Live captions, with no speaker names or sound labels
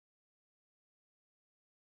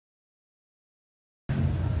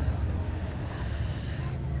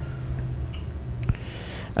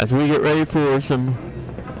as we get ready for some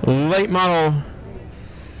late model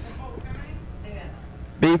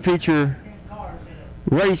B feature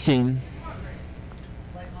racing.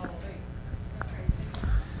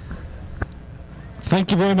 Thank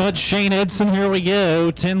you very much, Shane Edson. Here we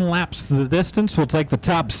go. 10 laps the distance. We'll take the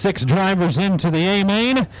top 6 drivers into the A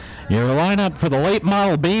main. Your lineup for the late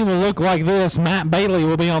model B will look like this. Matt Bailey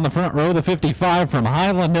will be on the front row, the 55 from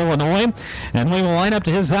Highland, Illinois. And we will line up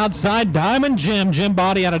to his outside, Diamond Jim. Jim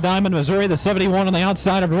Body out of Diamond, Missouri, the 71 on the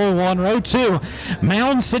outside of row 1. Row 2,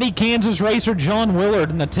 Mound City, Kansas racer John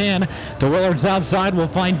Willard in the 10. To Willard's outside, we'll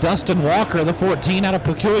find Dustin Walker, the 14 out of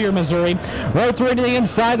Peculiar, Missouri. Row 3 to the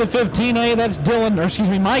inside, the 15A, that's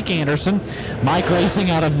Mike Anderson. Mike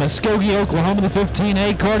racing out of Muskogee, Oklahoma, the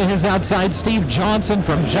 15A car. To his outside, Steve Johnson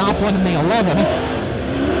from Joplin in the 11.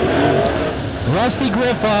 Rusty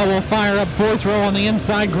Griffaw will fire up 4th row on the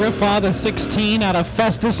inside. Griffaw, the 16 out of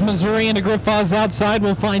Festus, Missouri. And to Griffaw's outside,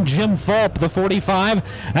 we'll find Jim Fulp, the 45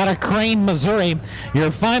 out of Crane, Missouri.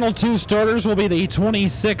 Your final 2 starters will be the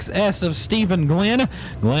 26S of Stephen Glenn.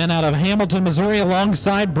 Glenn out of Hamilton, Missouri,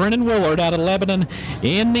 alongside Brennan Willard out of Lebanon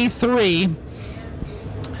in the 3.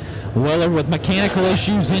 Willard with mechanical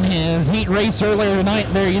issues in his heat race earlier tonight.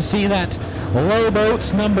 There you see that low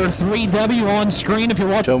boats number 3W on screen if you're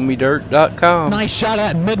watching. ShowMeDirt.com. Nice shot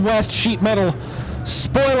at Midwest sheet metal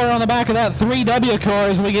spoiler on the back of that 3W car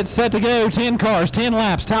as we get set to go. 10 cars, 10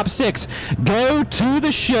 laps, top 6. Go to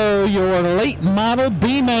the show. Your late model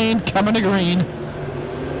B main coming to green.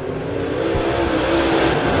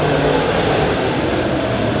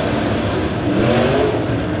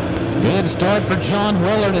 Good start for John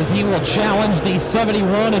Willard as he will challenge the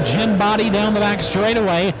 71 of Jim Body down the back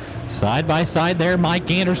straightaway. Side by side there, Mike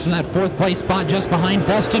Anderson at 4th place spot just behind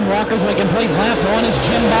Dustin Walker as we complete lap 1. It's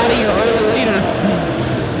Jim Body, your early leader.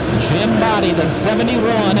 Jim Body, the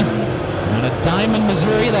 71 out of Diamond,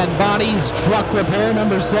 Missouri. That Body's truck repair,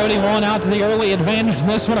 number 71, out to the early advantage in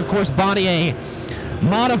this one. Of course, Body, a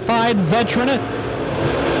modified veteran,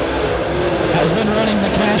 has been running the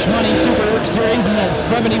Cash Money Super Work Series in that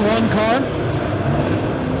 71 car.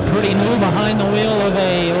 Pretty new behind the wheel of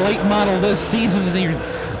a late model this season as he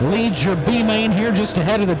leads your B main here just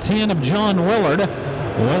ahead of the 10 of John Willard.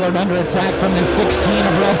 Willard under attack from the 16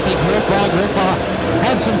 of Rusty Griffaw. Griffaw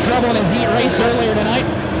had some trouble in his heat race earlier tonight.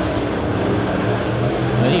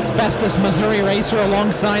 The Festus, Missouri racer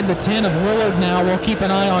alongside the 10 of Willard now. We'll keep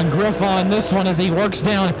an eye on Griffaw in this one as he works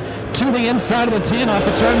down to the inside of the 10 off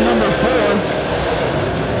of turn number 4.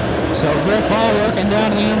 So Griffaw working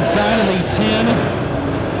down to the inside of the 10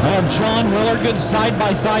 of John Willard. Good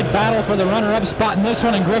side-by-side battle for the runner-up spot in this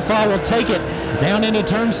one, and Griffaw will take it down into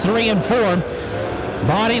turns 3 and 4.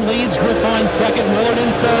 Body leads, Griffaw in 2nd, Willard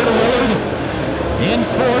in 3rd, Willard in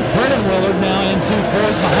 4th. Brennan Willard now into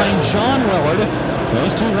 4th behind John Willard.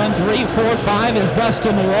 Those 2 run 3, 4, 5 is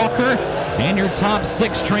Dustin Walker. And your top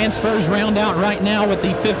 6 transfers round out right now with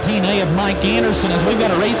the 15A of Mike Anderson as we've got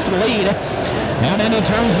a race for the lead. Down into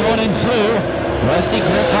turns 1 and 2. Rusty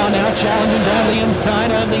Griffaw now challenging down the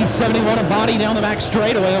inside of the 71 of Body down the back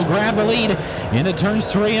straightaway. He'll grab the lead into turns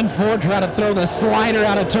 3 and 4. Try to throw the slider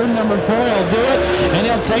out of turn number 4. He'll do it, and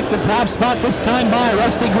he'll take the top spot this time by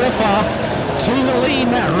Rusty Griffaw to the lead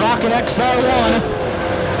in that Rocket XR1.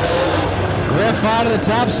 Griffaw to the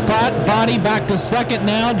top spot. Body back to 2nd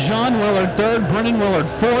now. John Willard 3rd. Brennan Willard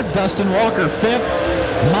 4th. Dustin Walker 5th.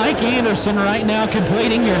 Mike Anderson right now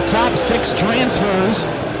completing your top 6 transfers.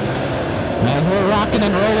 As we're rocking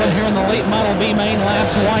and rolling here in the late model B main,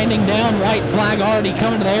 laps winding down. White flag already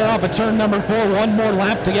coming to the air off of turn number 4. 1 more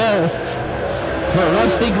lap to go for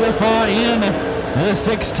Rusty Griffaw in the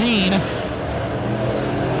 16.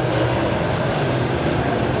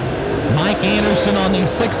 Mike Anderson on the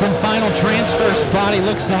 6th and final transfer spot. He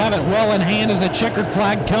looks to have it well in hand as the checkered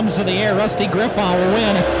flag comes to the air. Rusty Griffaw will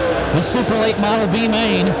win the Super Late Model B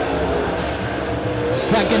main.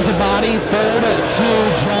 2nd to Body, 3rd to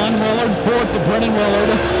John Willard, 4th to Brennan Willard,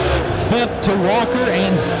 5th to Walker,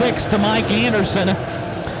 and 6th to Mike Anderson.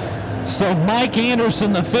 So Mike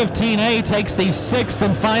Anderson, the 15A, takes the 6th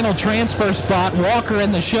and final transfer spot. Walker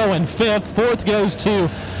in the show in 5th. 4th goes to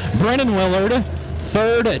Brennan Willard.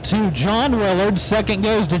 3rd to John Willard. 2nd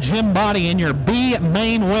goes to Jim Body, and your B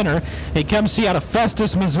main winner. It comes to you out of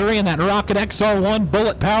Festus, Missouri, in that Rocket XR1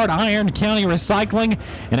 bullet-powered Iron County Recycling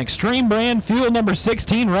and Extreme Brand Fuel number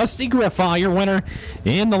 16. Rusty Griffaw, your winner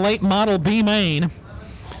in the late model B main.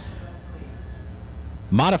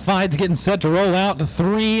 Modifieds getting set to roll out to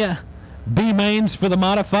 3 B mains for the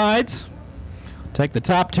Modifieds. Take the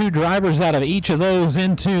top 2 drivers out of each of those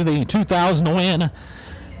into the 2000 win.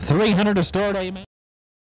 300 to start A main.